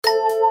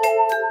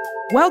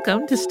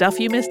Welcome to Stuff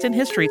You Missed in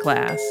History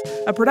Class,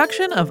 a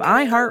production of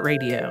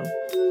iHeartRadio.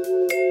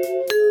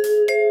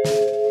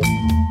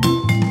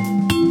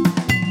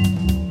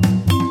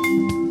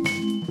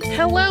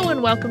 Hello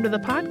and welcome to the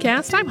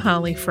podcast. I'm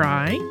Holly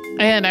Fry.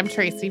 And I'm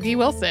Tracy V.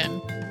 Wilson.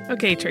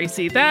 Okay,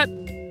 Tracy, that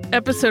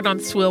episode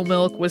on swill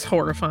milk was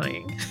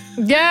horrifying.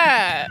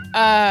 Yeah.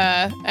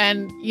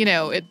 And, you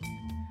know,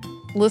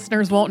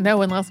 listeners won't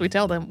know unless we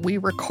tell them. We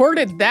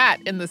recorded that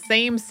in the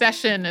same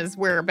session as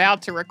we're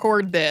about to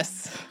record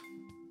this.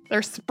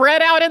 They're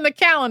spread out in the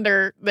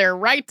calendar. They're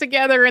right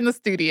together in the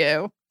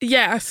studio.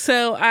 Yeah,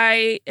 so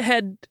I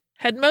had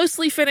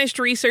mostly finished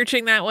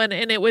researching that one,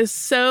 and it was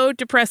so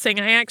depressing.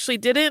 I actually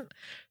didn't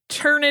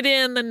turn it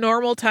in the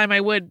normal time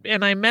I would,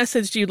 and I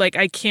messaged you like,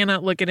 I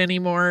cannot look at any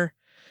more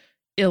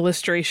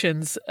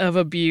illustrations of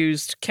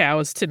abused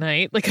cows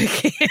tonight. Like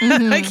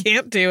I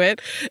can't do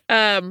it.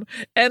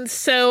 And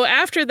so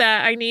after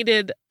that, I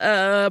needed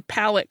a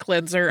palate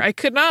cleanser. I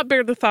could not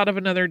bear the thought of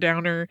another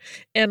downer,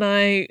 and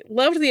I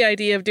loved the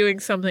idea of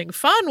doing something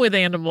fun with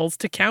animals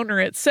to counter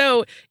it.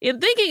 So in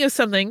thinking of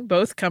something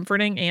both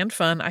comforting and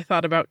fun, I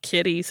thought about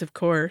kitties, of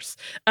course,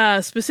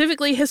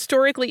 specifically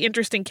historically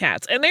interesting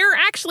cats. And there are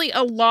actually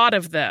a lot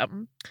of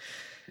them.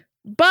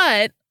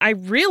 But I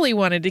really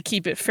wanted to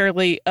keep it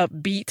fairly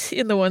upbeat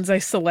in the ones I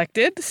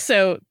selected,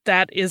 so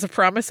that is a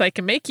promise I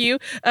can make you.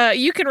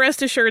 You can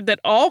rest assured that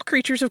all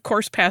creatures, of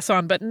course, pass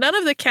on, but none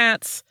of the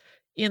cats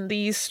in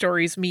these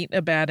stories meet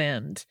a bad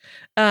end.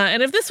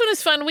 And if this one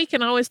is fun, we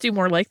can always do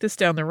more like this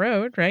down the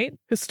road, right?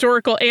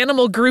 Historical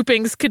animal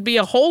groupings could be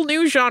a whole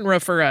new genre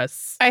for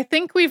us. I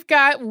think we've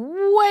got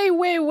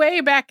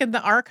way back in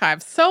the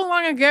archive, so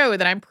long ago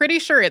that I'm pretty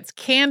sure it's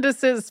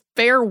Candace's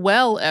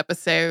farewell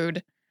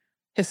episode.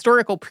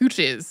 Historical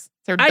pooches.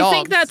 They're dogs. I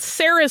think that's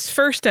Sarah's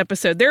first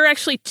episode. There are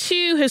actually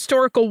two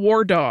historical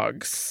war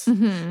dogs.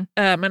 Mm-hmm.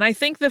 And I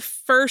think the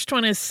first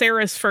one is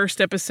Sarah's first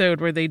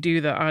episode where they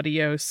do the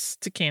adios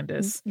to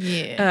Candace.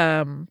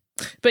 Yeah.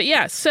 But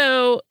yeah,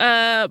 so,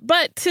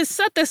 but to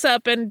set this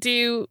up and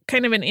do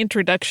kind of an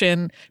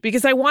introduction,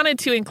 because I wanted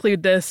to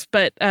include this,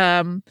 but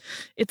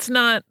it's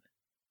not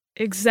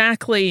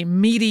exactly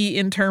meaty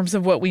in terms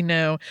of what we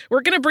know.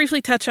 We're going to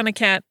briefly touch on a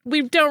cat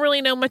we don't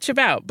really know much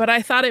about, but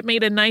I thought it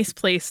made a nice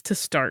place to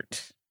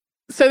start.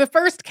 So the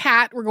first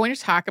cat we're going to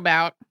talk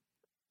about,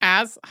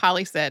 as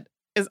Holly said,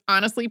 is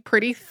honestly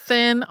pretty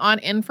thin on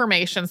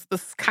information. So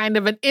this is kind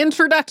of an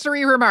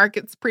introductory remark.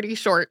 It's pretty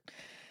short.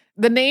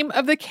 The name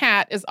of the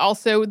cat is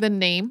also the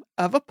name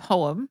of a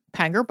poem,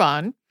 Pangur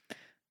Bán.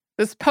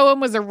 This poem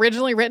was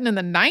originally written in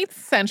the 9th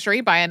century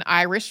by an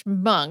Irish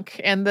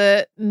monk, and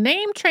the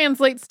name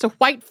translates to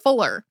White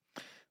Fuller.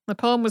 The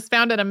poem was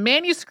found in a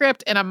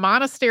manuscript in a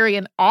monastery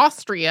in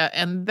Austria,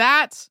 and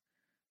that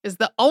is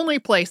the only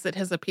place it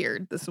has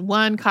appeared, this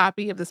one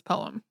copy of this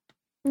poem.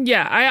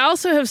 Yeah, I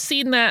also have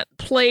seen that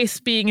place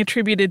being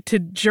attributed to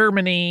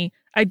Germany.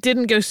 I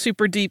didn't go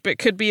super deep. It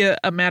could be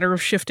a matter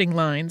of shifting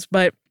lines,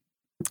 but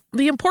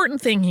the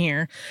important thing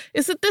here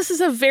is that this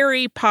is a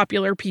very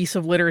popular piece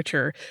of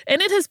literature,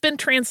 and it has been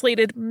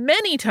translated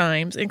many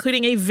times,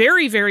 including a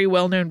very, very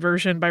well-known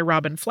version by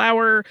Robin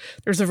Flower.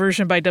 There's a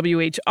version by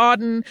W.H.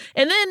 Auden,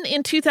 and then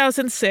in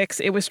 2006,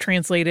 it was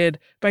translated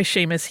by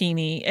Seamus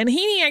Heaney. And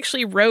Heaney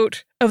actually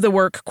wrote of the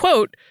work,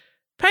 quote,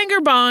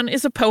 Pangur Bán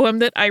is a poem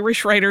that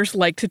Irish writers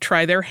like to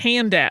try their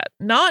hand at,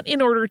 not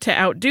in order to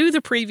outdo the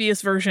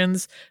previous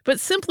versions, but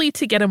simply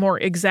to get a more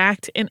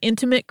exact and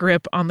intimate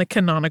grip on the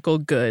canonical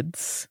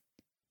goods.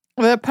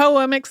 The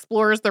poem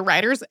explores the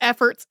writer's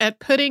efforts at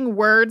putting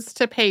words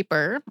to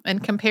paper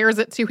and compares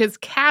it to his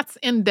cat's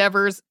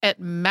endeavors at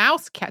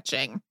mouse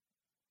catching.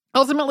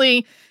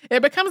 Ultimately,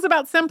 it becomes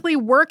about simply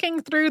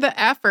working through the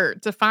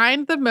effort to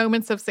find the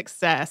moments of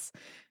success,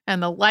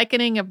 and the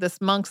likening of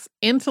this monk's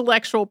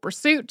intellectual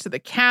pursuit to the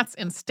cat's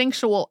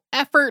instinctual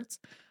efforts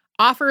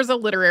offers a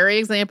literary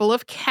example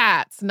of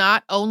cats,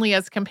 not only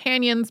as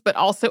companions, but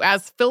also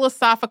as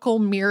philosophical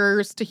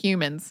mirrors to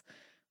humans.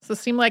 So it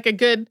seemed like a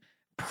good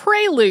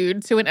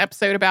prelude to an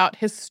episode about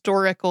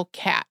historical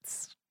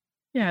cats.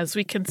 Yeah, as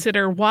we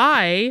consider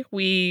why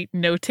we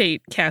notate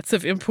cats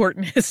of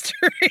important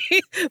history,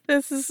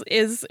 this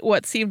is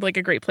what seemed like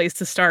a great place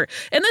to start.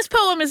 And this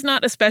poem is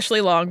not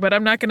especially long, but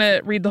I'm not going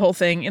to read the whole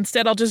thing.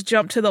 Instead, I'll just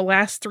jump to the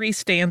last 3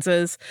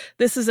 stanzas.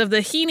 This is of the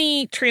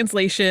Heaney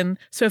translation,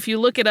 so if you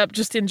look it up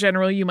just in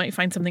general, you might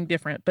find something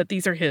different, but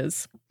these are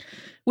his.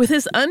 With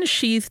his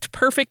unsheathed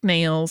perfect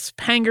nails,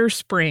 Pangur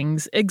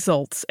springs,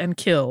 exults, and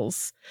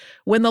kills.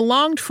 When the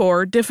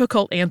longed-for,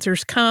 difficult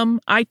answers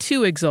come, I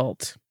too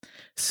exult.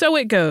 So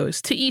it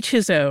goes, to each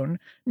his own,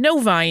 no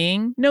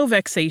vying, no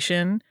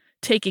vexation,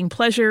 taking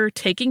pleasure,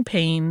 taking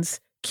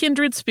pains,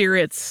 kindred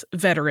spirits,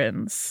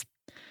 veterans.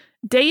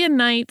 Day and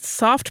night,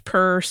 soft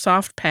purr,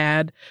 soft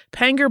pad,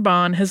 Pangur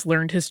Bán has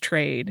learned his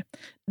trade.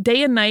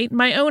 Day and night,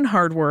 my own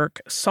hard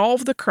work,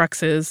 solve the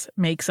cruxes,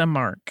 makes a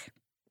mark.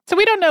 So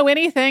we don't know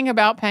anything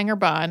about Pangur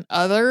Bán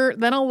other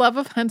than a love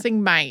of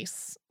hunting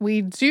mice.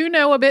 We do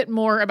know a bit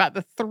more about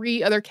the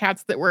 3 other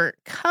cats that we're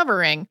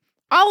covering,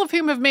 all of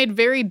whom have made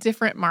very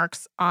different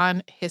marks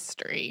on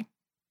history.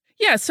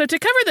 Yeah, so to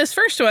cover this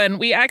first one,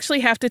 we actually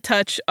have to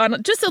touch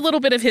on just a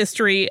little bit of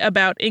history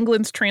about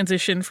England's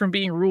transition from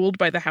being ruled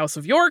by the House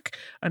of York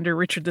under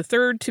Richard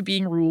III to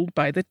being ruled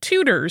by the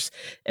Tudors,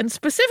 and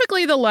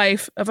specifically the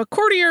life of a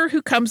courtier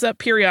who comes up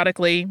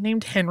periodically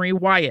named Henry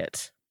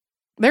Wyatt.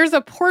 There's a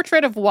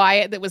portrait of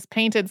Wyatt that was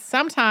painted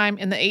sometime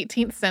in the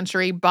 18th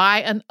century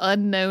by an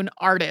unknown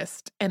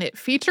artist, and it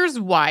features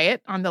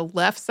Wyatt on the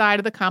left side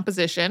of the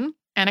composition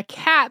and a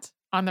cat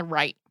on the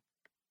right.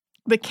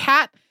 The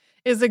cat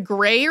is a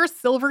gray or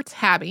silver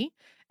tabby,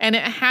 and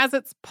it has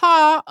its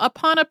paw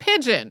upon a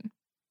pigeon.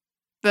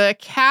 The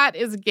cat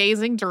is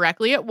gazing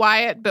directly at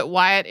Wyatt, but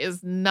Wyatt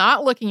is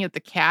not looking at the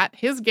cat.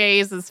 His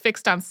gaze is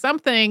fixed on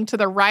something to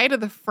the right of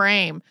the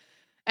frame.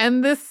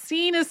 And this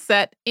scene is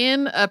set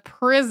in a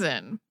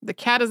prison. The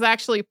cat is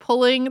actually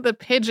pulling the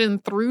pigeon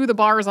through the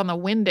bars on the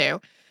window.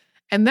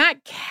 And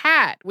that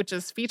cat, which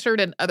is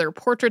featured in other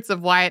portraits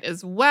of Wyatt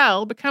as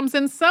well, becomes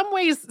in some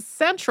ways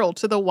central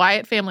to the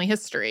Wyatt family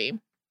history.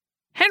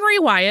 Henry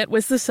Wyatt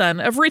was the son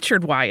of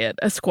Richard Wyatt,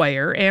 a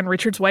squire, and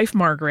Richard's wife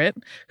Margaret,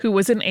 who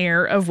was an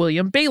heir of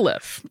William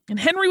Bailiff. And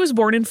Henry was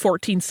born in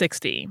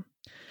 1460.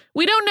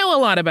 We don't know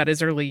a lot about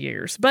his early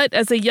years, but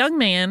as a young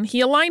man,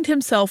 he aligned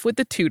himself with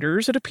the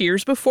Tudors, it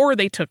appears, before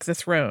they took the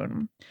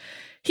throne.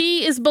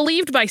 He is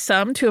believed by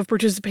some to have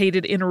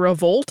participated in a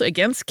revolt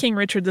against King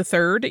Richard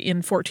III in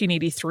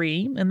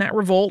 1483, and that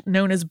revolt,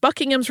 known as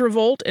Buckingham's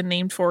Revolt and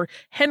named for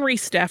Henry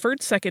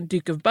Stafford, 2nd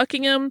Duke of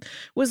Buckingham,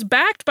 was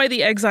backed by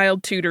the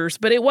exiled Tudors,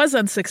 but it was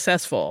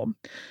unsuccessful.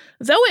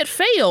 Though it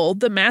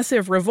failed, the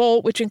massive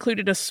revolt, which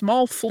included a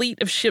small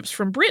fleet of ships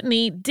from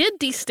Brittany,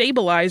 did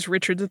destabilize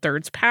Richard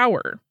III's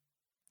power.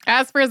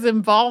 As for his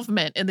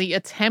involvement in the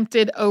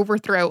attempted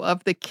overthrow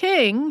of the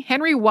king,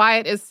 Henry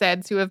Wyatt is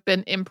said to have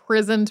been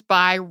imprisoned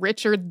by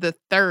Richard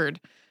III.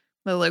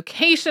 The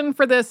location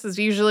for this is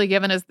usually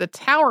given as the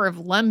Tower of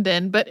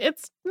London, but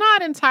it's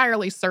not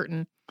entirely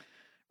certain.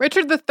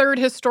 Richard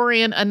III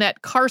historian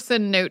Annette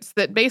Carson notes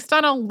that based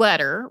on a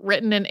letter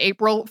written in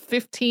April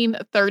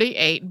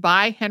 1538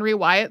 by Henry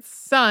Wyatt's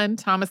son,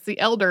 Thomas the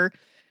Elder,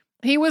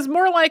 he was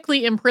more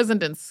likely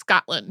imprisoned in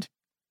Scotland.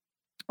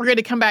 We're going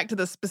to come back to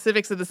the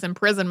specifics of this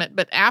imprisonment,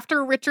 but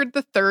after Richard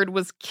III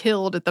was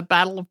killed at the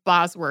Battle of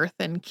Bosworth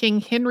and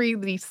King Henry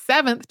VII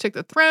took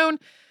the throne,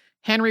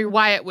 Henry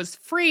Wyatt was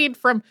freed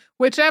from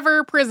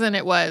whichever prison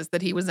it was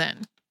that he was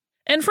in.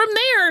 And from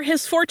there,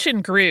 his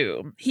fortune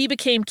grew. He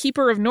became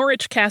keeper of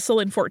Norwich Castle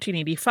in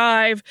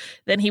 1485.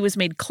 Then he was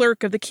made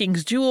clerk of the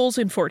King's Jewels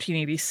in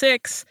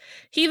 1486.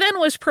 He then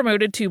was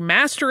promoted to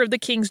Master of the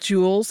King's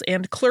Jewels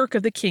and Clerk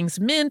of the King's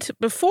Mint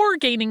before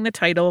gaining the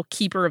title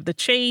Keeper of the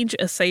Change,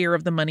 Assayer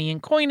of the Money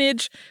and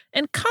Coinage,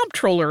 and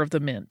Comptroller of the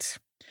Mint.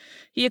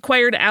 He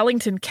acquired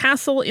Allington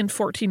Castle in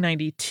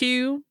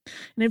 1492,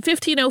 and in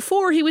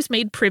 1504 he was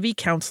made Privy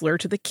Councillor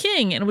to the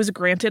king and was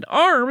granted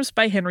arms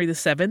by Henry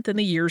VII in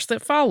the years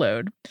that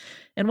followed.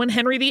 And when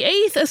Henry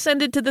VIII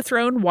ascended to the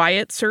throne,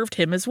 Wyatt served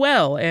him as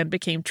well and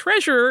became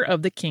treasurer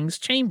of the king's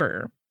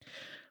chamber.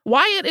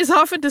 Wyatt is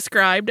often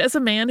described as a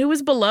man who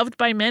was beloved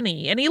by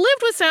many, and he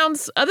lived what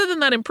sounds, other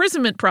than that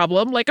imprisonment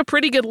problem, like a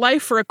pretty good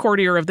life for a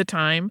courtier of the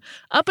time,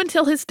 up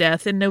until his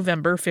death in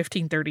November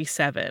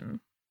 1537.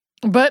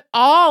 But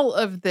all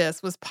of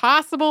this was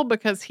possible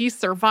because he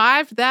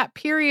survived that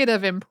period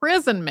of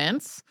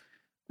imprisonments,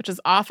 which is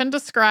often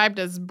described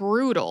as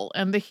brutal.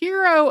 And the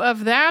hero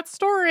of that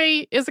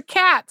story is a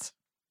cat.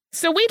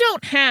 So we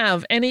don't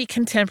have any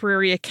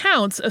contemporary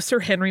accounts of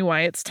Sir Henry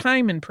Wyatt's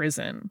time in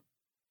prison.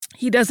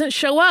 He doesn't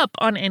show up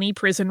on any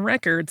prison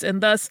records,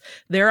 and thus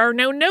there are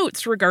no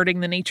notes regarding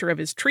the nature of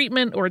his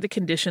treatment or the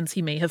conditions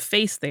he may have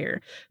faced there.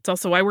 It's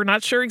also why we're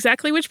not sure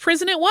exactly which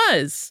prison it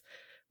was.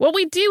 What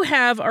we do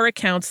have are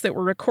accounts that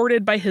were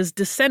recorded by his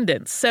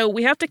descendants, so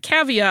we have to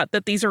caveat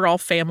that these are all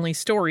family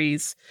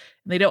stories,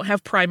 and they don't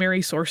have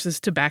primary sources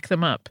to back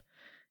them up.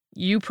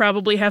 You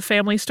probably have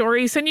family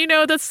stories, and you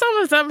know that some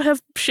of them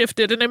have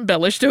shifted and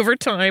embellished over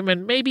time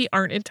and maybe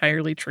aren't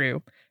entirely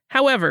true.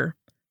 However,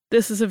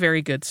 this is a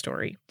very good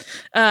story.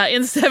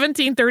 In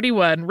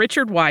 1731,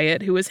 Richard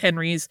Wyatt, who was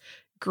Henry's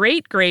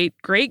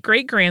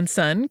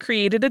great-great-great-great-grandson,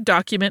 created a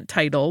document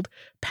titled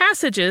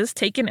Passages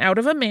Taken Out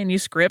of a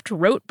Manuscript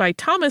Wrote by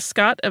Thomas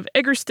Scott of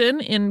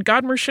Egerston in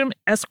Godmersham,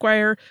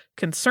 Esquire,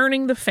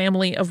 Concerning the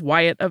Family of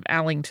Wyatt of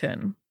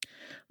Allington.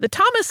 The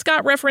Thomas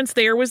Scott reference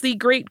there was the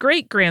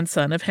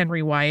great-great-grandson of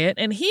Henry Wyatt,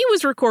 and he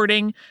was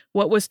recording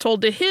what was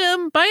told to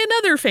him by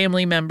another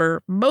family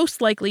member, most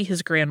likely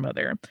his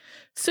grandmother.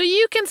 So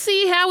you can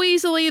see how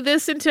easily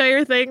this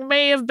entire thing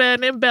may have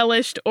been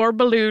embellished or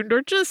ballooned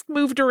or just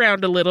moved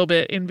around a little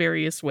bit in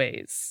various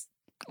ways.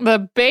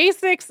 The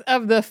basics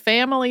of the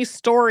family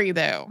story,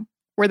 though,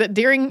 were that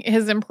during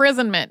his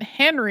imprisonment,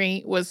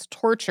 Henry was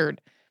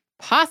tortured,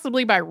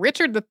 possibly by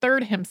Richard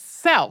III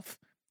himself.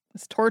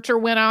 This torture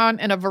went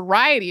on in a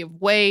variety of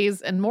ways,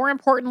 and more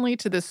importantly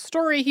to this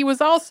story, he was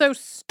also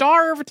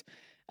starved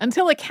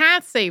until a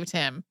cat saved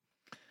him.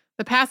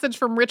 The passage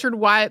from Richard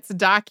Wyatt's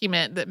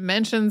document that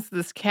mentions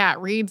this cat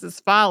reads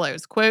as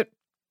follows, quote,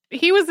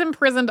 "He was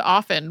imprisoned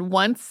often,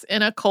 once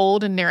in a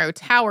cold and narrow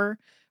tower,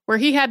 where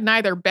he had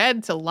neither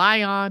bed to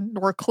lie on,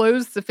 nor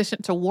clothes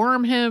sufficient to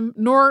warm him,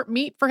 nor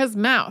meat for his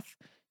mouth.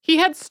 He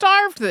had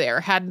starved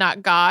there, had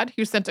not God,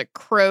 who sent a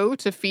crow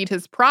to feed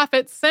his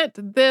prophets,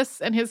 sent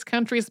this and his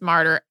country's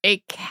martyr, a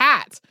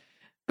cat,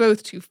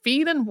 both to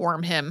feed and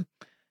warm him.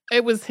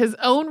 It was his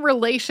own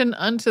relation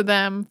unto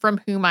them from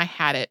whom I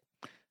had it.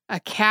 A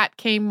cat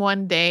came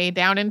one day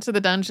down into the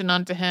dungeon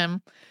unto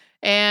him,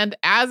 and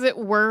as it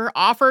were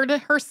offered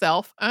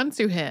herself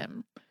unto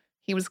him.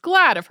 He was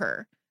glad of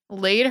her,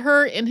 laid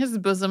her in his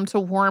bosom to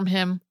warm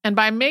him, and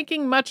by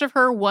making much of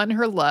her won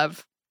her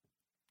love.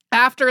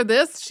 After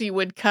this, she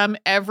would come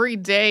every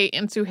day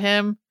into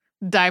him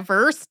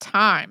diverse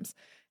times,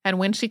 and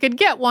when she could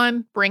get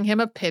one, bring him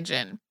a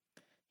pigeon.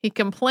 He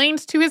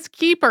complained to his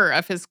keeper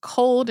of his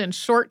cold and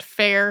short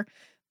fare.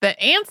 The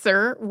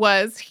answer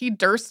was he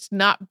durst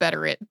not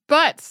better it.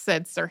 But,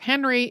 said Sir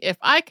Henry, if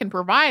I can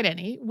provide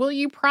any, will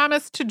you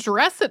promise to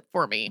dress it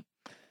for me?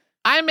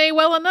 I may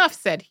well enough,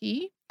 said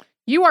he.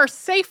 You are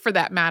safe for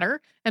that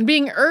matter, and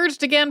being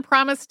urged again,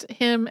 promised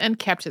him and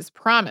kept his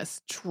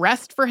promise,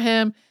 dressed for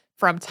him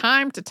from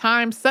time to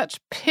time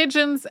such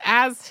pigeons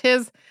as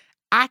his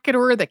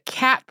Acator the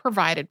cat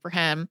provided for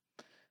him.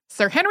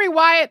 Sir Henry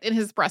Wyatt, in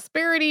his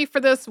prosperity for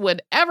this,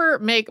 would ever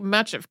make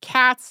much of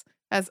cats,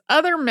 as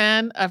other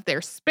men of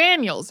their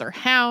spaniels or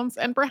hounds,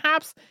 and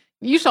perhaps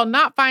you shall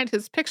not find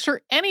his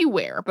picture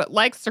anywhere but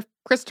like Sir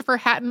Christopher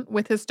Hatton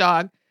with his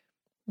dog,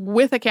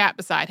 with a cat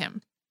beside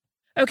him.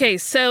 Okay,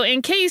 so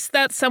in case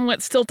that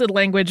somewhat stilted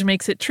language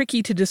makes it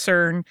tricky to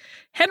discern,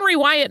 Henry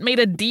Wyatt made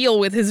a deal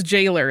with his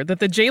jailer that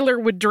the jailer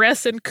would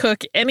dress and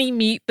cook any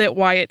meat that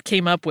Wyatt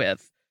came up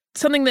with.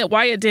 Something that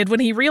Wyatt did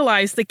when he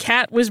realized the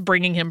cat was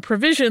bringing him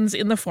provisions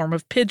in the form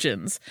of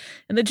pigeons.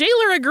 And the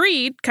jailer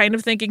agreed, kind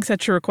of thinking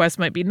such a request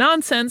might be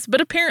nonsense, but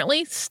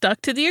apparently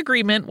stuck to the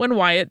agreement when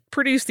Wyatt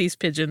produced these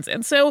pigeons.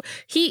 And so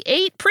he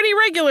ate pretty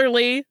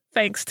regularly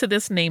thanks to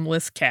this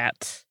nameless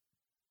cat.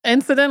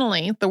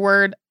 Incidentally, the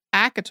word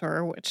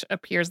Acator, which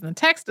appears in the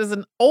text, is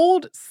an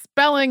old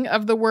spelling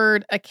of the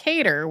word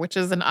Acator, which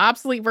is an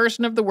obsolete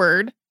version of the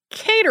word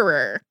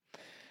caterer.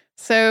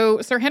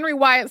 So Sir Henry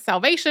Wyatt's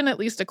salvation, at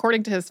least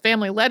according to his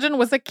family legend,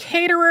 was a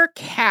caterer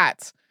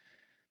cat.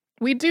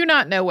 We do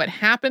not know what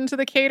happened to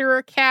the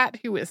caterer cat,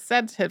 who is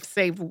said to have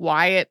saved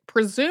Wyatt.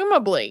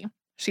 Presumably,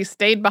 she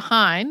stayed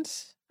behind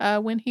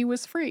when he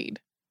was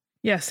freed.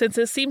 Yeah, since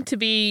it seemed to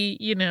be,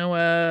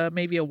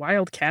 maybe a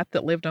wild cat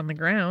that lived on the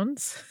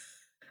grounds.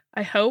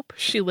 I hope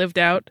she lived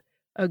out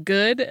a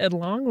good and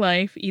long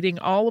life eating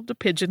all of the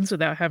pigeons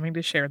without having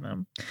to share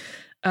them.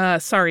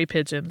 Sorry,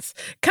 pigeons.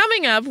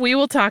 Coming up, we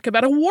will talk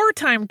about a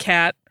wartime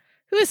cat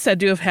who is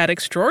said to have had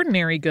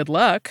extraordinary good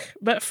luck.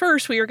 But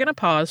first, we are going to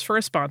pause for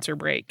a sponsor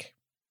break.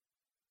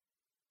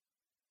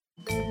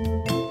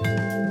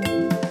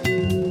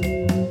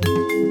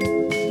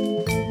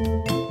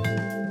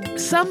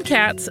 Some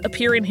cats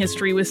appear in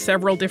history with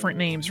several different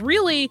names,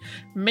 really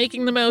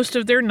making the most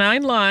of their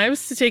 9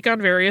 lives to take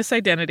on various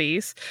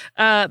identities.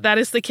 That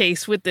is the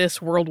case with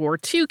this World War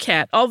II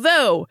cat,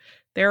 although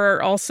there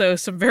are also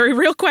some very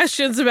real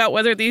questions about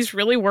whether these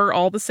really were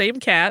all the same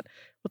cat.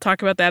 We'll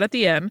talk about that at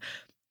the end.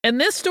 And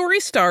this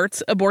story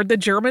starts aboard the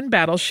German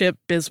battleship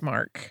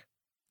Bismarck.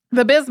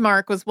 The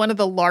Bismarck was one of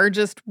the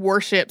largest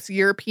warships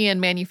European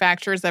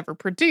manufacturers ever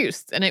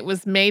produced, and it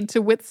was made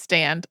to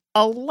withstand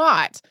a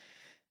lot.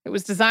 It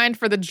was designed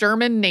for the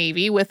German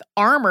Navy with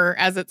armor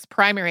as its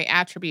primary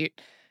attribute,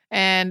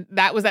 and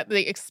that was at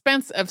the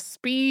expense of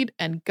speed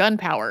and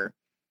gunpowder.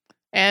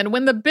 And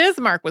when the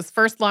Bismarck was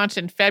first launched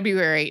in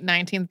February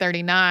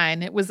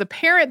 1939, it was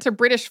apparent to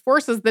British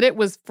forces that it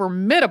was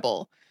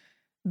formidable.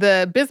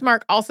 The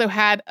Bismarck also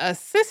had a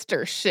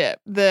sister ship,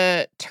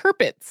 the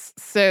Tirpitz,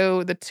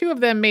 so the two of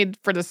them made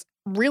for this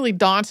really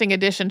daunting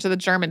addition to the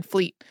German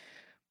fleet.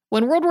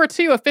 When World War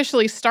II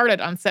officially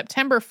started on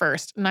September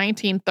 1st,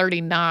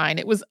 1939,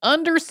 it was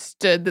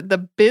understood that the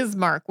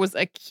Bismarck was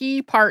a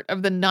key part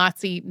of the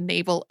Nazi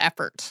naval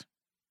effort.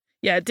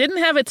 Yeah, it didn't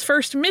have its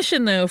first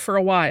mission, though, for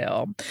a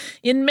while.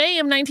 In May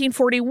of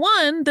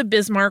 1941, the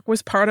Bismarck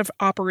was part of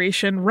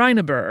Operation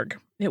Rheineberg.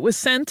 It was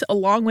sent,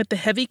 along with the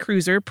heavy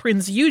cruiser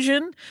Prinz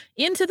Eugen,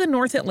 into the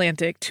North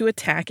Atlantic to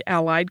attack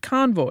Allied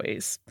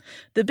convoys.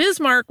 The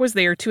Bismarck was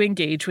there to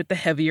engage with the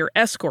heavier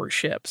escort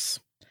ships.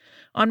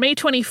 On May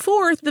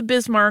 24th, the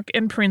Bismarck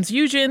and Prinz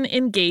Eugen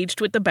engaged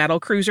with the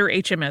battlecruiser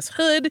HMS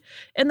Hood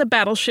and the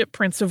battleship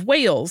Prince of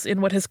Wales in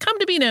what has come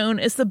to be known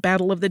as the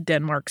Battle of the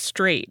Denmark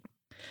Strait.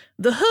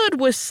 The Hood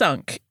was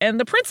sunk, and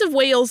the Prince of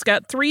Wales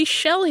got 3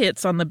 shell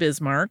hits on the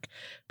Bismarck,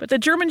 but the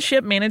German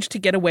ship managed to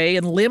get away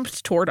and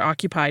limped toward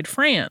occupied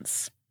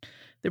France.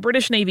 The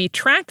British Navy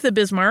tracked the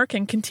Bismarck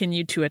and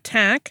continued to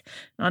attack.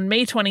 On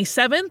May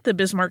 27th, the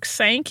Bismarck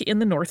sank in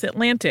the North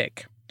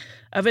Atlantic.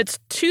 Of its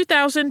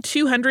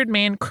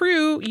 2,200-man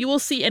crew, you will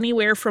see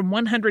anywhere from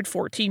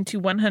 114 to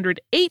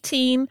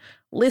 118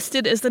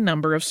 listed as the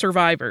number of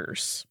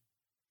survivors.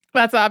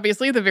 That's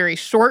obviously the very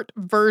short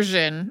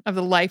version of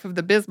the life of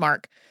the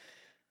Bismarck.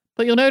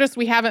 But you'll notice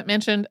we haven't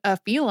mentioned a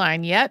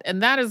feline yet,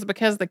 and that is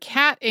because the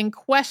cat in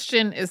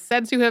question is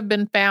said to have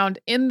been found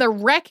in the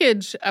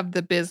wreckage of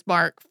the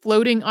Bismarck,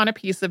 floating on a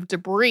piece of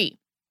debris.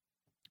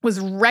 Was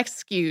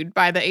rescued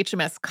by the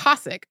HMS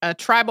Cossack, a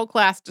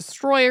tribal-class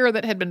destroyer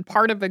that had been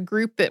part of a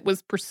group that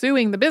was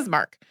pursuing the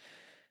Bismarck.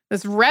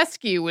 This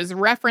rescue was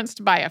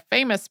referenced by a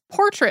famous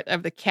portrait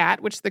of the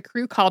cat, which the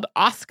crew called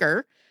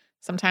Oscar,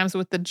 sometimes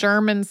with the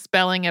German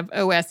spelling of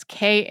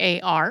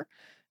Oskar.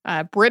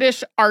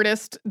 British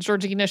artist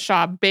Georgina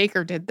Shaw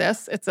Baker did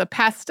this. It's a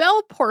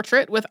pastel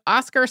portrait with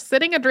Oscar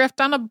sitting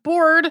adrift on a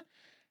board,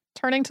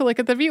 turning to look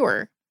at the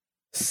viewer.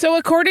 So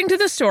according to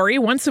the story,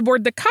 once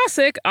aboard the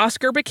Cossack,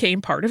 Oscar became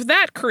part of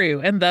that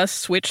crew and thus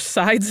switched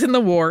sides in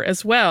the war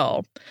as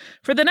well.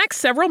 For the next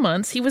several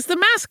months, he was the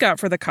mascot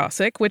for the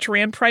Cossack, which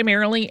ran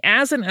primarily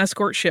as an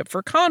escort ship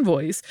for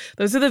convoys.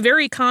 Those are the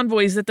very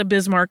convoys that the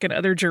Bismarck and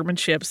other German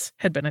ships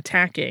had been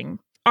attacking.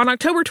 On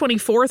October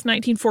 24th,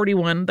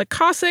 1941, the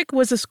Cossack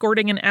was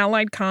escorting an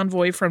Allied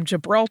convoy from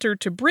Gibraltar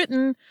to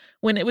Britain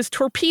when it was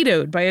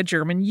torpedoed by a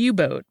German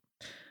U-boat.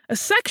 A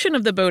section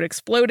of the boat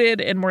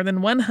exploded and more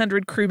than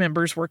 100 crew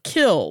members were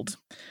killed.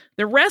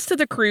 The rest of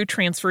the crew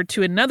transferred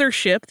to another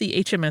ship,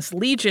 the HMS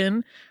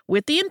Legion,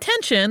 with the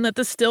intention that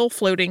the still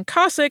floating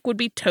Cossack would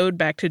be towed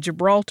back to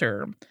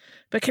Gibraltar.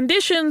 But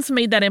conditions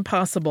made that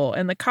impossible,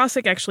 and the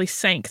Cossack actually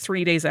sank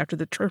 3 days after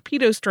the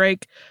torpedo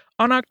strike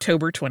on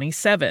October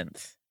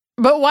 27th.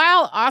 But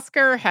while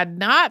Oscar had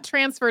not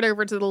transferred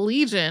over to the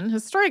Legion,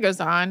 his story goes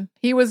on,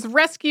 he was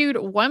rescued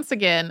once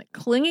again,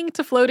 clinging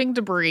to floating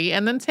debris,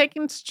 and then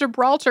taken to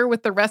Gibraltar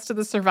with the rest of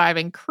the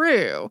surviving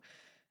crew.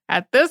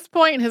 At this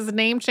point, his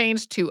name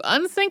changed to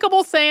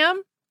Unsinkable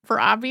Sam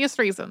for obvious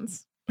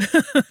reasons.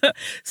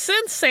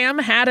 Since Sam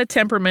had a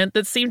temperament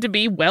that seemed to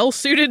be well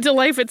suited to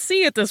life at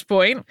sea at this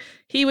point,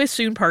 he was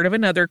soon part of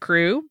another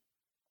crew.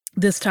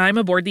 This time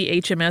aboard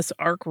the HMS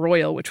Ark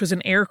Royal, which was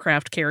an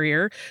aircraft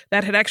carrier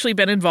that had actually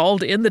been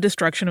involved in the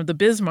destruction of the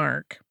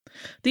Bismarck.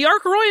 The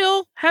Ark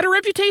Royal had a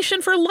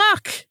reputation for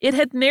luck. It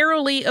had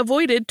narrowly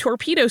avoided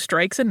torpedo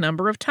strikes a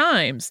number of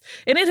times,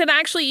 and it had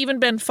actually even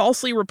been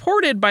falsely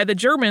reported by the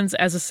Germans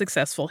as a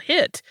successful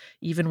hit,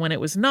 even when it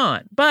was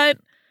not. But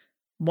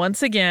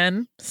once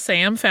again,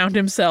 Sam found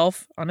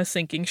himself on a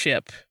sinking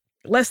ship.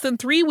 Less than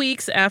 3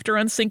 weeks after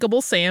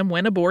Unsinkable Sam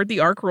went aboard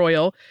the Ark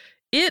Royal,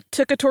 it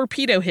took a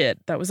torpedo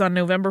hit. That was on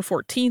November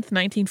 14th,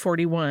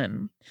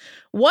 1941.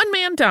 One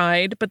man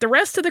died, but the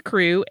rest of the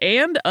crew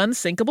and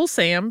Unsinkable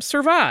Sam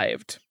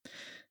survived.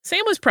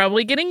 Sam was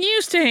probably getting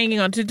used to hanging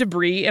onto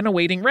debris and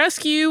awaiting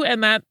rescue,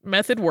 and that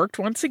method worked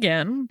once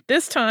again.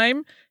 This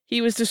time,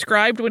 he was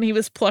described when he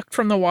was plucked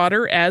from the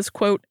water as,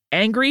 quote,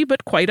 angry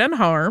but quite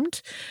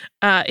unharmed.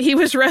 He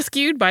was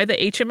rescued by the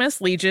HMS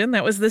Legion.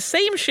 That was the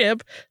same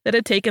ship that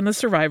had taken the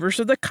survivors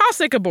of the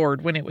Cossack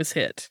aboard when it was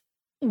hit.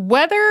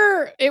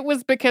 Whether it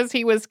was because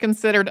he was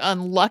considered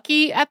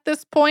unlucky at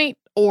this point,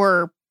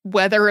 or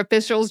whether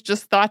officials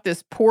just thought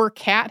this poor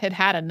cat had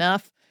had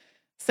enough,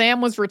 Sam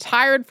was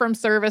retired from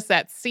service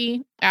at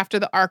sea after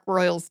the Ark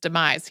Royal's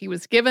demise. He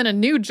was given a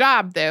new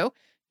job, though.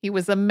 He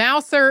was a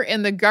mouser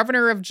in the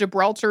governor of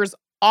Gibraltar's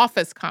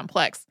office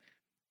complex.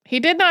 He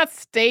did not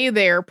stay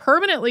there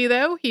permanently,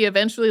 though. He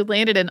eventually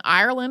landed in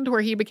Ireland,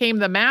 where he became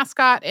the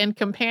mascot and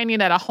companion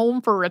at a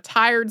home for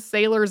retired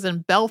sailors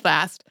in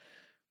Belfast.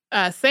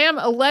 Sam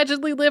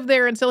allegedly lived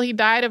there until he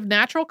died of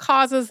natural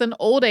causes and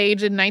old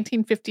age in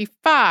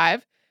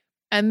 1955,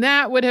 and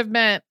that would have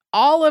meant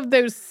all of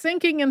those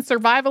sinking and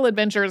survival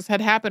adventures had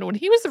happened when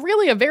he was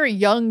really a very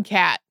young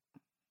cat.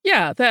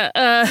 Yeah, that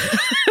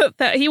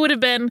that he would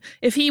have been,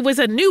 if he was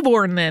a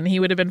newborn then,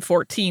 he would have been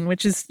 14,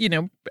 which is,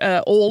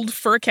 old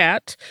for a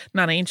cat,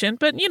 not ancient,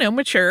 but,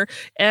 mature.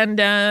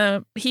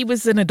 And he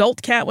was an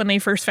adult cat when they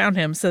first found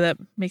him, so that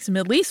makes him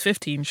at least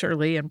 15,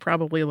 surely, and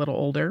probably a little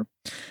older.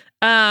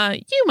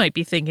 You might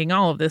be thinking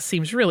all of this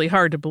seems really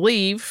hard to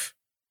believe.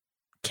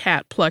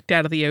 Cat plucked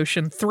out of the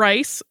ocean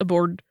thrice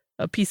aboard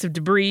a piece of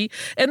debris,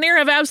 and there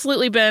have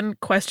absolutely been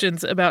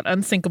questions about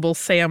Unsinkable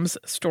Sam's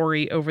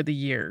story over the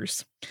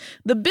years.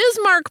 The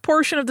Bismarck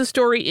portion of the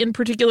story in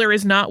particular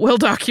is not well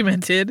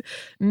documented.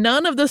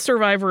 None of the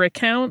survivor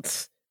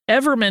accounts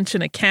ever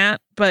mention a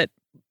cat, but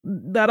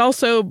that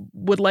also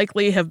would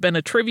likely have been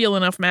a trivial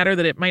enough matter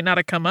that it might not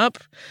have come up.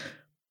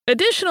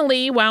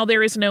 Additionally, while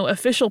there is no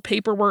official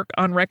paperwork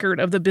on record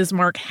of the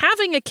Bismarck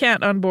having a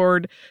cat on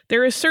board,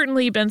 there has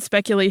certainly been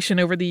speculation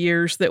over the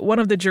years that one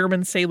of the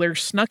German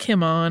sailors snuck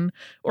him on,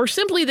 or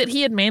simply that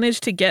he had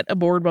managed to get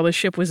aboard while the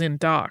ship was in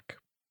dock.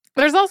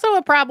 There's also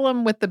a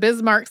problem with the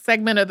Bismarck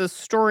segment of the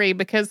story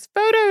because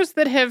photos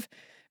that have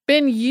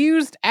been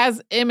used as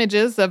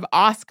images of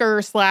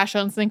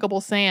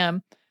Oscar/Unsinkable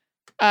Sam,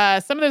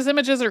 some of those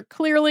images are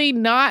clearly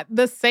not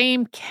the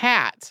same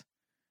cat.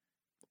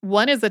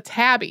 One is a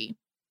tabby,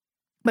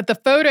 but the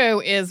photo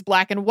is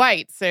black and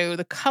white, so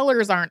the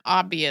colors aren't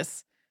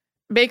obvious.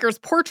 Baker's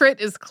portrait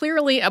is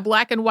clearly a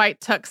black and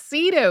white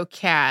tuxedo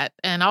cat,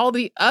 and all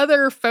the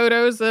other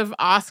photos of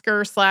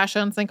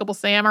Oscar/Unsinkable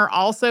Sam are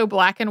also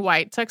black and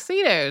white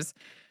tuxedos.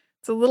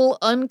 It's a little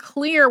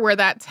unclear where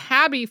that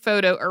tabby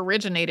photo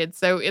originated,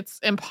 so it's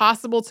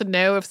impossible to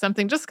know if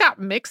something just got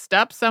mixed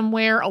up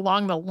somewhere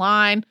along the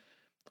line,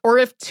 or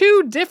if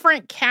two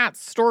different cat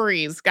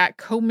stories got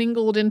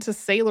commingled into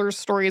sailors'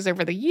 stories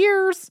over the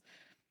years,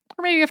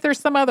 or maybe if there's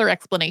some other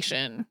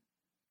explanation.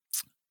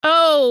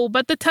 Oh,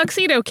 but the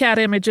tuxedo cat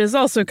images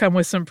also come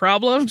with some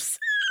problems.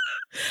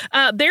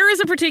 There is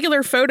a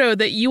particular photo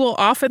that you will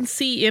often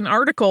see in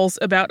articles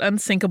about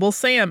Unsinkable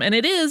Sam, and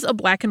it is a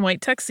black and white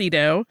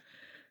tuxedo.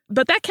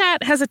 But that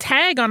cat has a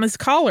tag on his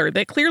collar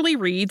that clearly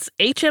reads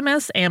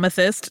HMS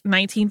Amethyst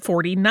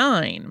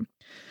 1949.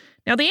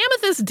 Now, the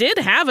Amethyst did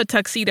have a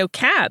tuxedo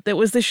cat that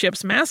was the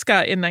ship's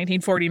mascot in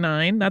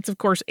 1949. That's, of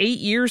course, 8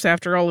 years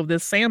after all of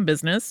this Sam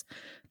business.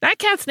 That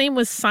cat's name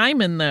was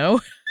Simon, though.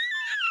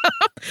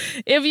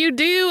 If you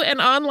do an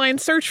online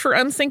search for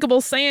Unsinkable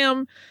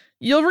Sam,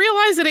 you'll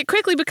realize that it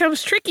quickly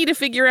becomes tricky to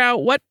figure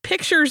out what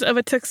pictures of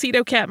a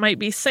tuxedo cat might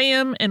be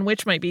Sam and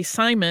which might be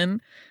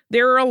Simon.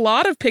 There are a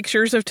lot of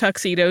pictures of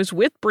tuxedos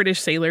with British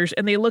sailors,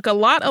 and they look a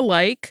lot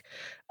alike.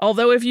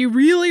 Although if you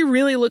really,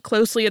 really look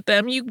closely at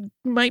them, you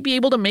might be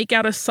able to make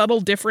out a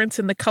subtle difference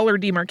in the color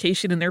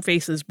demarcation in their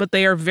faces, but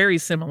they are very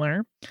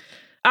similar.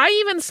 I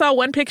even saw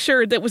one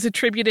picture that was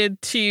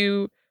attributed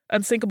to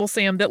Unsinkable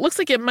Sam that looks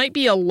like it might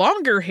be a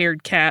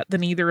longer-haired cat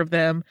than either of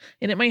them,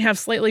 and it might have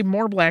slightly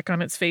more black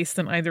on its face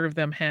than either of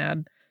them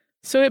had.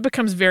 So it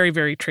becomes very,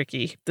 very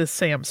tricky, this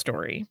Sam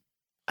story.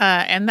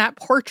 And that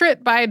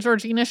portrait by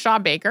Georgina Shaw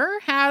Baker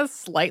has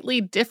slightly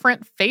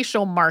different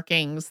facial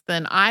markings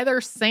than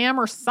either Sam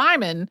or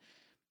Simon.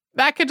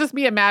 That could just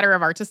be a matter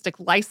of artistic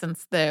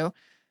license, though.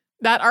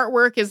 That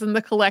artwork is in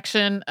the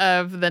collection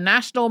of the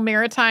National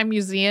Maritime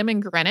Museum in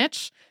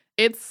Greenwich.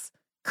 It's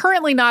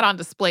currently not on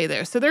display,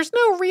 though, so there's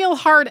no real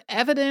hard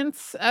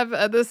evidence of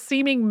the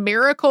seeming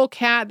miracle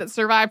cat that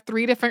survived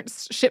 3 different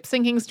ship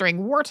sinkings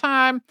during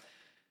wartime.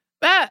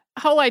 That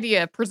whole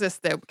idea persists,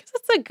 though, because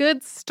it's a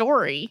good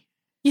story.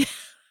 Yeah.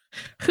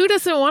 Who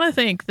doesn't want to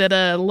think that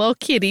a little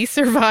kitty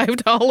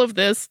survived all of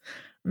this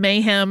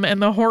mayhem and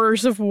the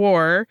horrors of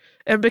war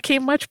and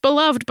became much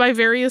beloved by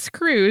various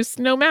crews,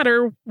 no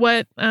matter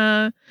what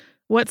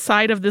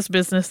side of this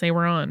business they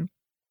were on?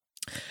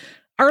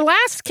 Our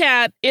last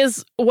cat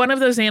is one of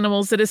those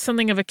animals that is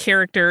something of a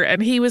character,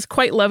 and he was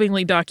quite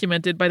lovingly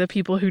documented by the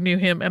people who knew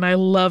him, and I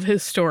love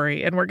his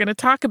story. And we're going to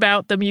talk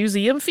about the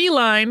museum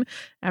feline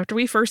after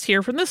we first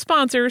hear from the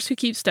sponsors who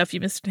keep Stuff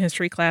You Missed in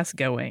History class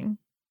going.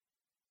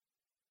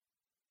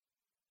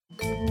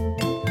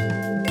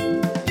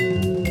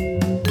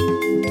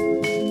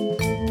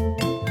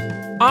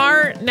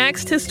 Our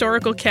next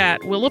historical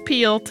cat will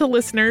appeal to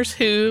listeners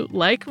who,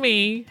 like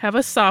me, have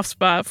a soft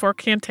spot for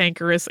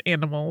cantankerous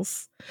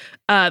animals.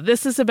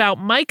 This is about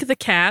Mike the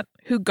cat,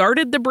 who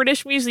guarded the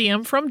British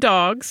Museum from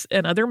dogs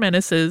and other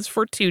menaces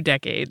for 2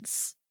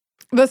 decades.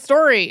 The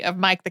story of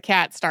Mike the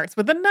cat starts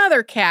with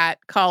another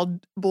cat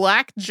called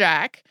Black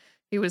Jack,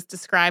 who was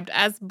described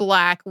as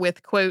black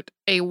with, quote,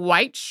 a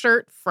white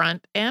shirt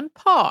front and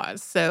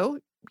paws. So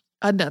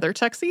another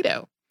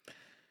tuxedo.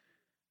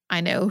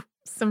 I know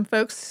some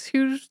folks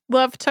who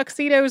love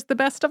tuxedos the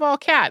best of all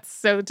cats,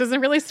 so it doesn't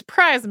really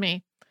surprise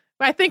me.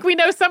 But I think we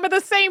know some of the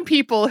same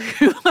people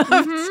who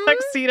love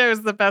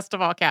tuxedos the best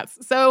of all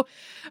cats. So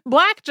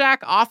Black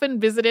Jack often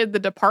visited the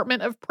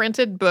Department of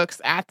Printed Books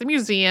at the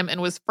museum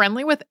and was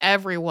friendly with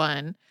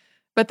everyone.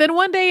 But then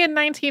one day in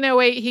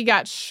 1908, he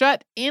got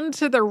shut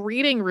into the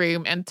reading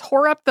room and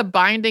tore up the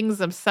bindings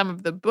of some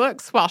of the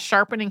books while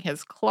sharpening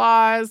his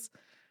claws.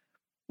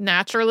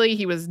 Naturally,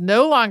 he was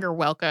no longer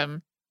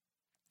welcome.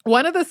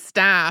 One of the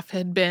staff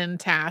had been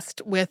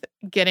tasked with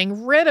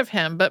getting rid of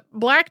him, but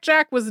Black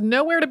Jack was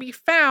nowhere to be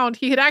found.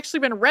 He had actually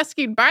been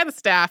rescued by the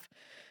staff,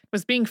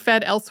 was being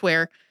fed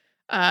elsewhere.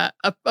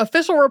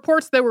 Official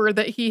reports, though, were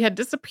that he had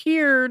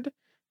disappeared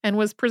and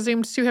was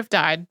presumed to have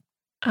died.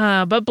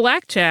 But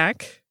Black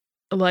Jack,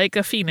 like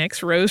a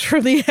phoenix, rose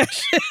from the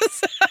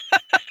ashes.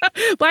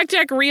 Black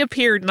Jack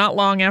reappeared not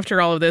long after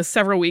all of this.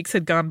 Several weeks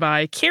had gone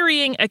by,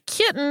 carrying a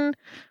kitten,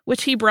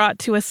 which he brought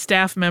to a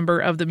staff member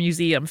of the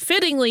museum.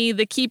 Fittingly,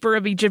 the keeper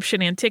of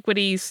Egyptian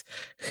antiquities,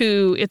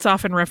 who, it's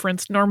often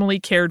referenced, normally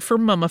cared for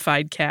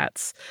mummified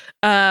cats.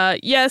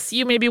 Yes,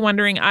 you may be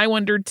wondering, I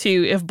wondered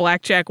too, if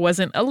Black Jack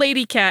wasn't a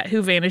lady cat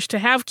who vanished to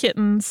have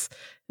kittens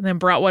and then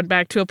brought one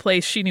back to a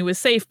place she knew was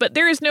safe. But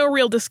there is no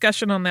real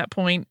discussion on that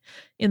point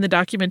in the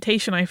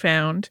documentation I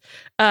found.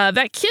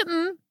 That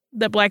kitten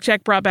that Black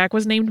Jack brought back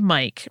was named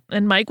Mike,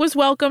 and Mike was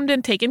welcomed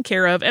and taken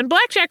care of, and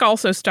Black Jack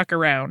also stuck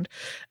around.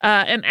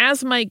 And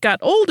as Mike got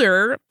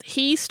older,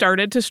 he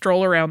started to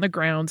stroll around the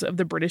grounds of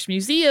the British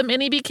Museum,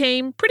 and he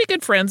became pretty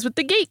good friends with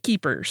the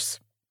gatekeepers.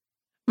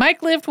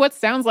 Mike lived what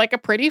sounds like a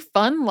pretty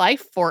fun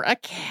life for a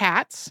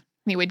cat.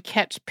 He would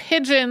catch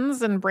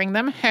pigeons and bring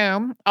them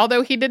home,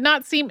 although he did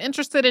not seem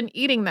interested in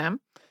eating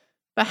them.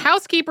 The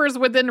housekeepers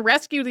would then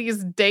rescue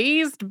these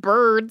dazed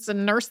birds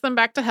and nurse them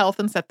back to health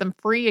and set them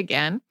free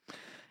again.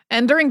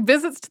 And during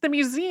visits to the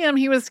museum,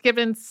 he was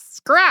given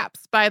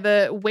scraps by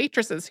the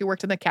waitresses who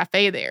worked in the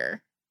cafe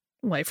there.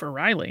 Life for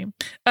Riley.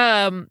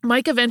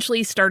 Mike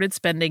eventually started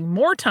spending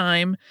more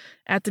time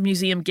at the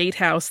museum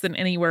gatehouse than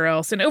anywhere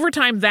else. And over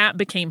time, that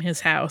became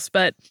his house.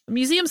 But the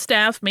museum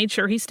staff made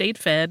sure he stayed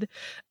fed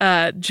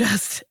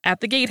just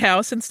at the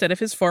gatehouse instead of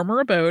his former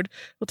abode.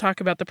 We'll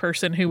talk about the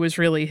person who was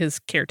really his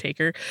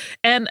caretaker.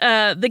 And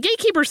the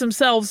gatekeepers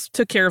themselves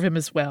took care of him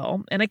as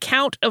well. An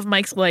account of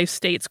Mike's life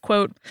states,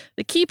 quote,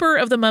 "The keeper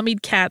of the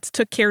mummied cats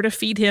took care to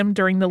feed him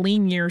during the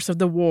lean years of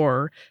the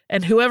war.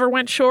 And whoever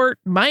went short,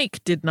 Mike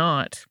did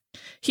not.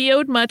 He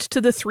owed much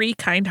to the 3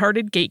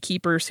 kind-hearted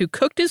gatekeepers who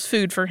cooked his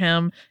food for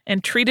him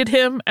and treated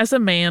him as a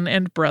man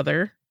and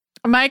brother."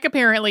 Mike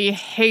apparently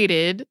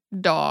hated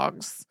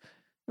dogs.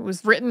 It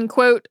was written,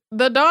 quote,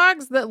 "The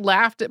dogs that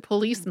laughed at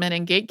policemen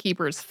and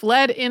gatekeepers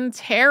fled in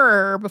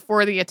terror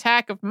before the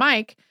attack of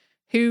Mike,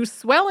 who,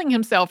 swelling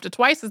himself to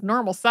twice his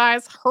normal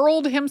size,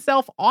 hurled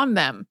himself on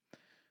them."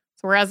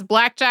 So whereas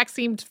Blackjack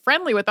seemed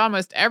friendly with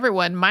almost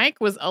everyone,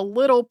 Mike was a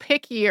little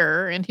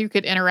pickier in who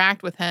could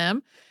interact with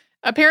him.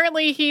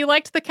 Apparently, he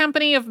liked the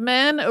company of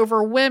men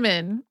over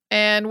women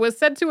and was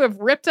said to have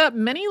ripped up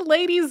many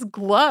ladies'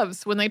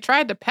 gloves when they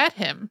tried to pet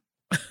him.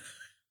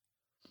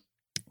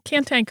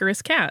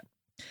 Cantankerous cat.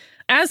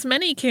 As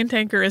many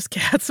cantankerous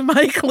cats,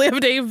 Mike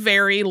lived a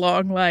very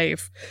long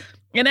life.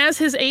 And as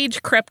his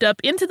age crept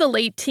up into the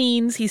late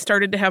teens, he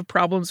started to have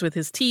problems with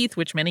his teeth,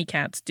 which many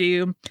cats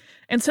do.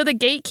 And so the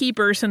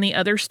gatekeepers and the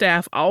other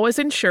staff always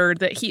ensured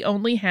that he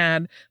only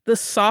had the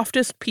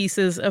softest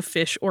pieces of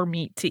fish or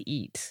meat to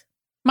eat.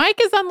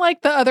 Mike is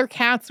unlike the other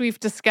cats we've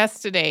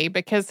discussed today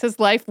because his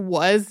life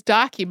was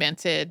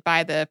documented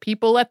by the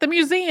people at the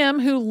museum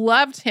who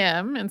loved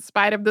him in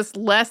spite of this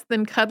less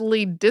than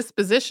cuddly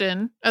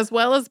disposition, as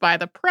well as by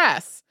the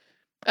press.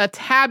 A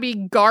tabby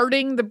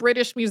guarding the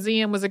British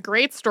Museum was a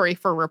great story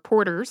for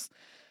reporters.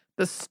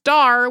 The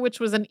Star, which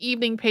was an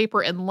evening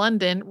paper in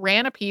London,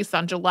 ran a piece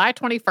on July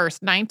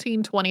 21st,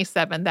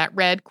 1927 that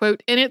read,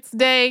 quote, "In its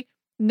day,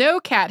 no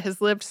cat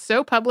has lived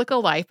so public a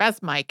life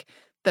as Mike,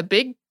 the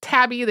big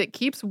tabby that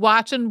keeps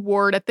watch and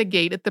ward at the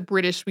gate at the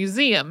British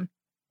Museum."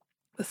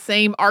 The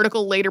same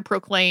article later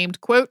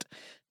proclaimed, quote,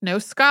 "No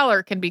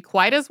scholar can be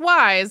quite as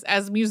wise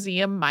as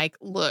Museum Mike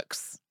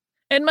looks."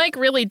 And Mike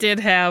really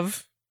did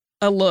have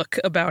a look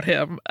about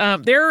him.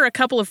 There are a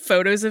couple of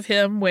photos of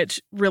him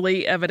which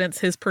really evidence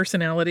his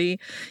personality.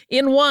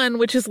 In one,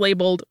 which is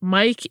labeled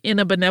 "Mike in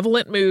a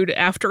benevolent mood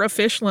after a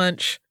fish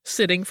lunch,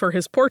 sitting for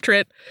his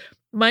portrait,"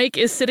 Mike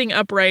is sitting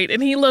upright,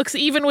 and he looks,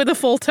 even with a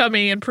full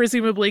tummy and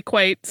presumably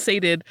quite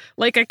sated,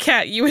 like a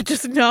cat you would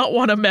just not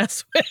want to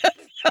mess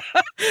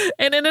with.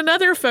 And in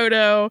another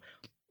photo,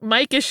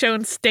 Mike is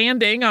shown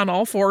standing on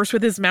all fours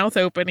with his mouth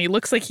open. He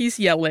looks like he's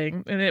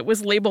yelling, and it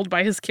was labeled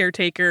by his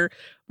caretaker,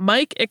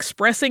 "Mike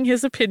expressing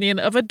his opinion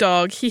of a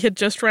dog he had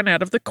just run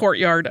out of the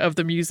courtyard of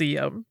the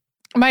museum."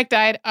 Mike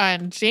died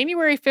on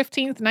January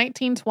 15th,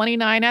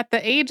 1929 at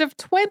the age of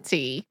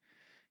 20.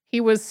 He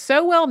was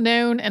so well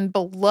known and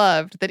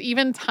beloved that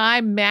even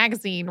Time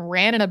magazine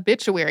ran an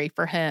obituary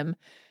for him.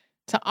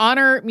 To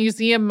honor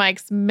Museum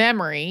Mike's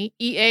memory,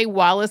 E.A.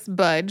 Wallace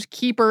Budge,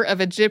 keeper of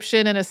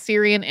Egyptian and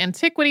Assyrian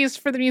antiquities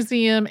for the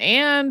museum,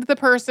 and the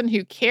person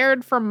who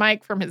cared for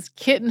Mike from his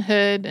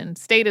kittenhood and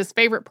stayed his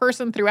favorite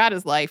person throughout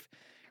his life,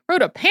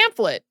 wrote a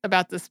pamphlet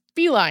about this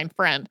feline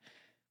friend.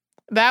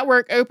 That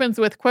work opens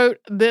with, quote,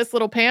 "This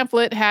little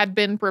pamphlet had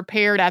been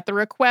prepared at the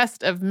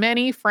request of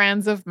many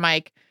friends of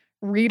Mike,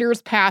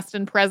 readers past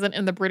and present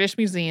in the British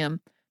Museum,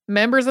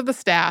 members of the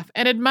staff,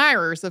 and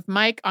admirers of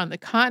Mike on the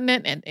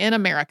continent and in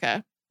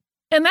America."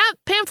 And that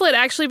pamphlet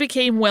actually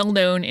became well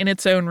known in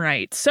its own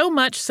right, so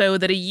much so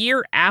that a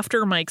year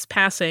after Mike's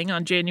passing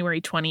on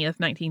January 20th,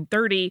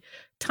 1930,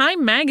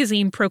 Time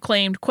magazine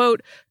proclaimed,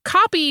 quote,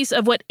 "Copies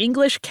of what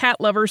English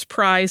cat lovers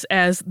prize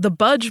as the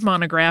Budge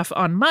monograph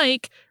on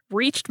Mike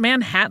reached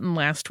Manhattan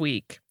last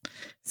week."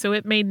 So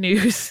it made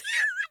news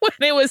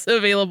when it was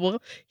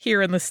available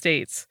here in the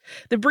States.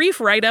 The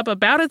brief write-up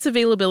about its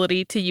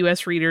availability to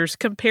U.S. readers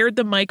compared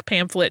the Mike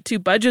pamphlet to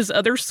Budge's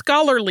other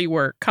scholarly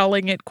work,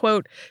 calling it,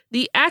 quote,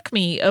 "the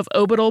acme of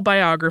obitable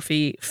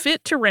biography,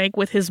 fit to rank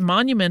with his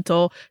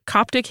monumental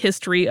Coptic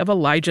history of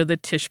Elijah the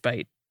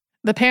Tishbite."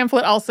 The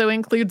pamphlet also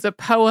includes a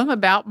poem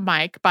about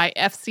Mike by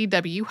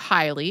F.C.W.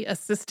 Hiley,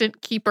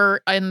 assistant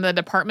keeper in the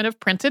Department of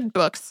Printed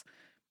Books.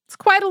 It's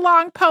quite a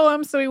long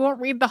poem, so we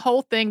won't read the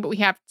whole thing, but we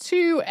have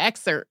 2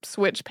 excerpts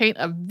which paint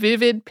a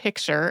vivid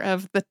picture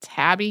of the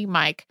tabby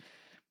Mike.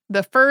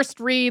 The first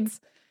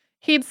reads,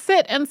 "He'd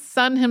sit and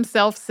sun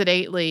himself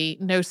sedately.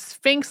 No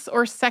sphinx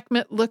or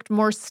sekhmet looked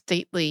more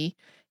stately.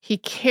 He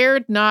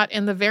cared not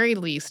in the very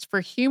least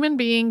for human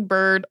being,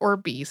 bird, or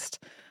beast.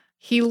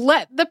 He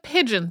let the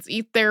pigeons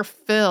eat their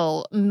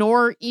fill,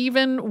 nor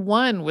even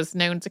one was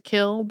known to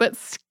kill, but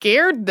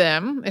scared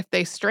them, if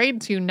they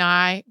strayed too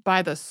nigh,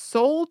 by the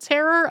sole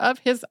terror of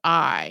his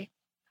eye."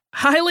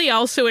 Hiley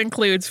also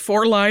includes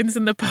 4 lines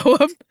in the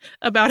poem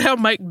about how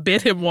Mike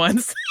bit him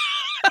once.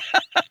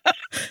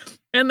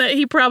 And that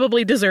he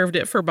probably deserved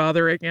it for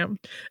bothering him.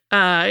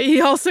 He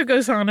also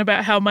goes on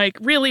about how Mike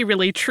really,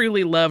 really,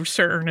 truly loved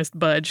Sir Ernest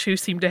Budge, who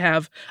seemed to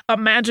have a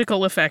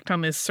magical effect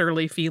on this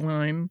surly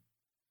feline.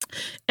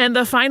 And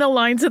the final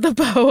lines of the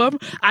poem,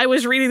 I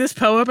was reading this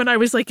poem and I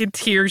was like in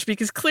tears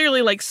because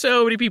clearly like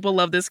so many people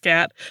love this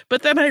cat.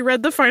 But then I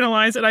read the final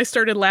lines and I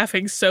started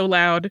laughing so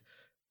loud.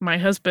 My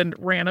husband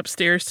ran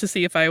upstairs to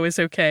see if I was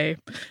okay.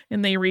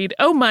 And they read,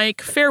 "Oh,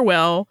 Mike,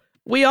 farewell.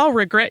 We all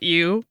regret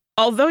you,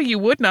 although you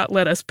would not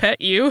let us pet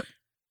you.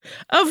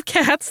 Of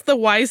cats, the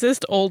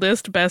wisest,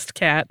 oldest, best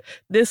cat.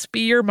 This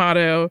be your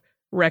motto,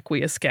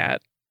 Requiescat."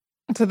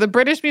 So the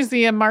British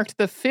Museum marked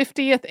the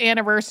 50th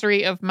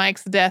anniversary of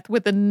Mike's death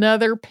with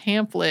another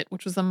pamphlet,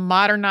 which was a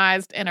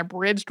modernized and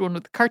abridged one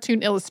with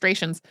cartoon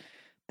illustrations.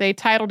 They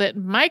titled it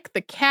Mike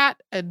the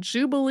Cat, A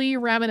Jubilee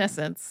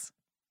Reminiscence.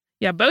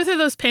 Yeah, both of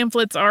those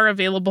pamphlets are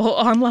available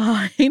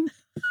online.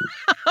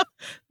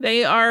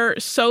 They are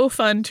so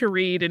fun to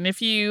read. And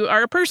if you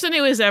are a person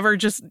who has ever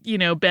just,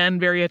 been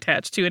very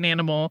attached to an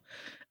animal,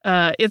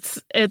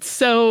 it's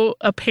so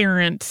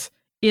apparent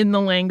in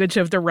the language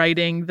of the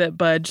writing that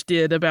Budge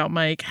did about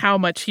Mike, how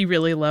much he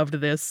really loved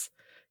this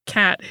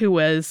cat who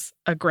was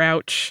a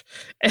grouch.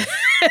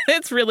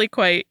 It's really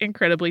quite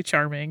incredibly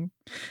charming.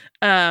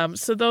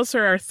 So those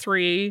are our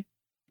 3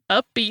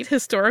 upbeat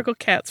historical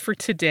cats for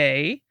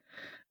today.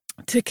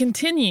 To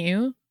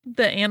continue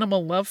the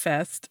Animal Love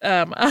Fest,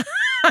 I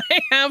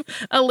have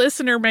a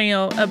listener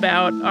mail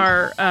about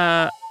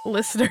our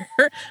listener,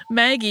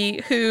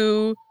 Maggie,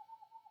 who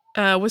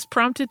was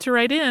prompted to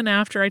write in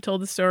after I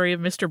told the story of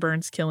Mr.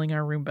 Burns killing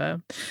our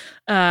Roomba.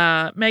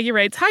 Maggie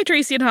writes, "Hi,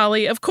 Tracy and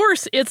Holly. Of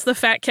course, it's the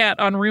fat cat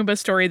on Roomba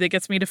story that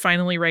gets me to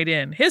finally write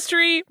in.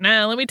 History?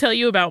 Nah, let me tell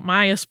you about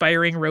my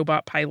aspiring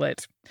robot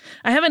pilot.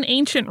 I have an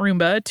ancient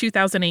Roomba,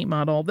 2008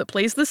 model, that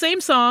plays the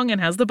same song and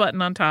has the button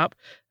on top.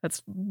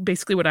 That's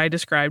basically what I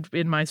described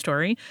in my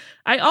story.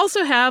 I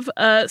also have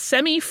a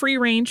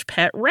semi-free-range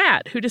pet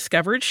rat who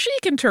discovered she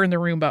can turn the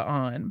Roomba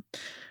on.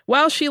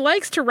 While she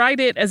likes to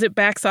ride it as it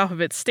backs off of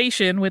its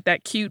station with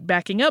that cute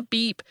backing up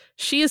beep,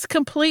 she is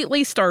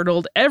completely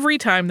startled every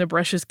time the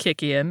brushes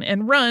kick in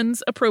and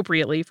runs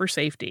appropriately for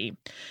safety.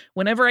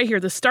 Whenever I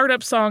hear the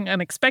startup song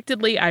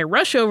unexpectedly, I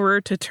rush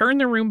over to turn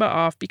the Roomba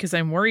off because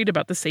I'm worried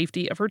about the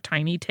safety of her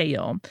tiny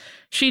tail.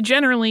 She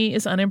generally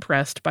is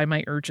unimpressed by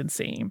my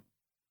urgency.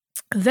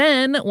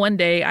 Then, one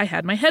day, I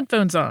had my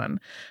headphones on.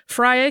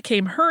 Freya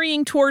came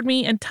hurrying toward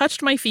me and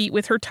touched my feet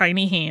with her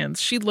tiny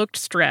hands. She looked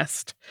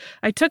stressed.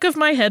 I took off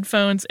my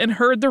headphones and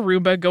heard the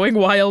Roomba going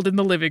wild in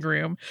the living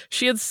room.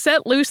 She had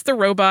set loose the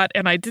robot,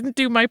 and I didn't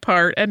do my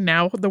part, and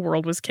now the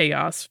world was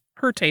chaos.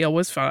 Her tail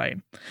was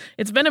fine.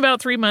 It's been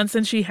about 3 months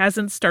and she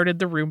hasn't started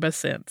the Roomba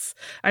since.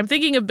 I'm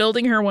thinking of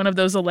building her one of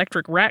those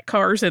electric rat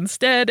cars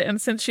instead,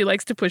 and since she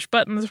likes to push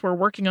buttons, we're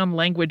working on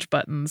language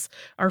buttons.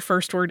 Our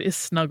first word is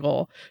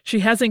snuggle.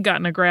 She hasn't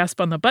gotten a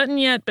grasp on the button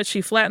yet, but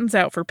she flattens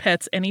out for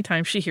pets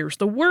anytime she hears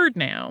the word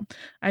now.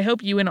 I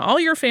hope you and all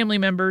your family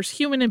members,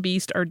 human and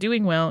beast, are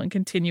doing well and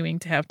continuing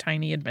to have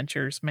tiny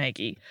adventures,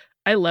 Maggie."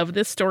 I love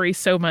this story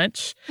so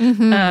much.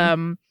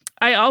 Mm-hmm.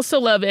 I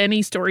also love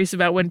any stories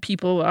about when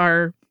people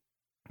are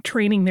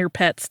training their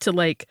pets to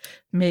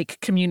make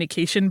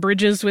communication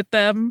bridges with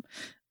them.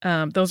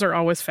 Those are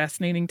always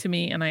fascinating to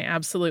me, and I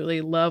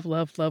absolutely love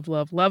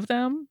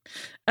them.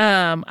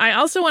 I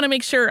also want to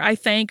make sure I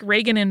thank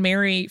Reagan and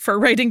Mary for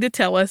writing to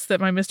tell us that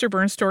my Mr.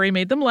 Burns story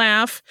made them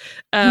laugh.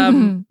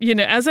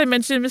 As I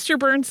mentioned, Mr.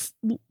 Burns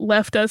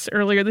left us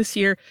earlier this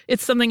year.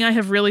 It's something I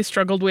have really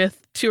struggled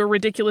with to a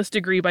ridiculous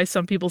degree by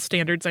some people's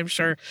standards, I'm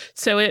sure.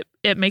 So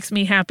it makes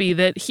me happy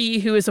that he,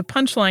 who is a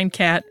punchline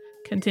cat,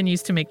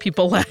 continues to make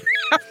people laugh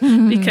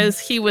because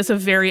he was a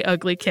very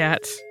ugly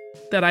cat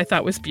that I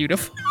thought was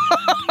beautiful.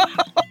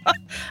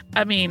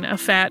 I mean, a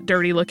fat,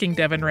 dirty-looking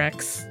Devon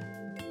Rex,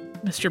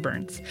 Mr.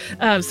 Burns.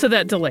 So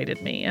that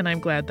delighted me, and I'm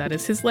glad that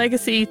is his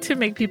legacy, to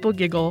make people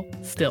giggle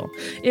still.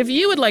 If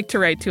you would like to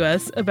write to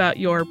us about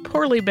your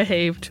poorly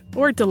behaved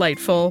or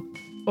delightful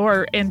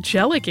or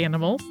angelic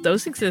animals,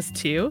 those exist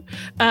too,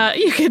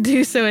 you can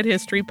do so at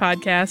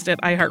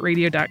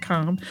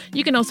historypodcast@iheartradio.com.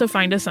 You can also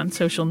find us on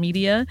social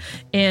media,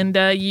 and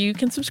you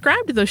can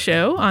subscribe to the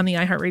show on the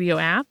iHeartRadio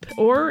app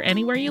or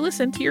anywhere you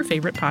listen to your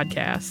favorite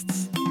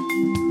podcasts.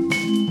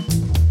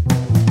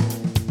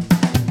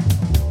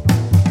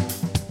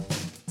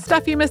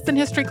 Stuff You Missed in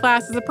History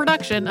Class is a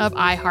production of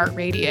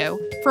iHeartRadio.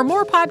 For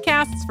more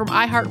podcasts from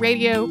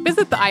iHeartRadio,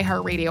 visit the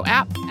iHeartRadio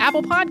app,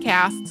 Apple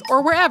Podcasts,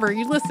 or wherever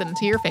you listen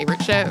to your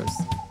favorite shows.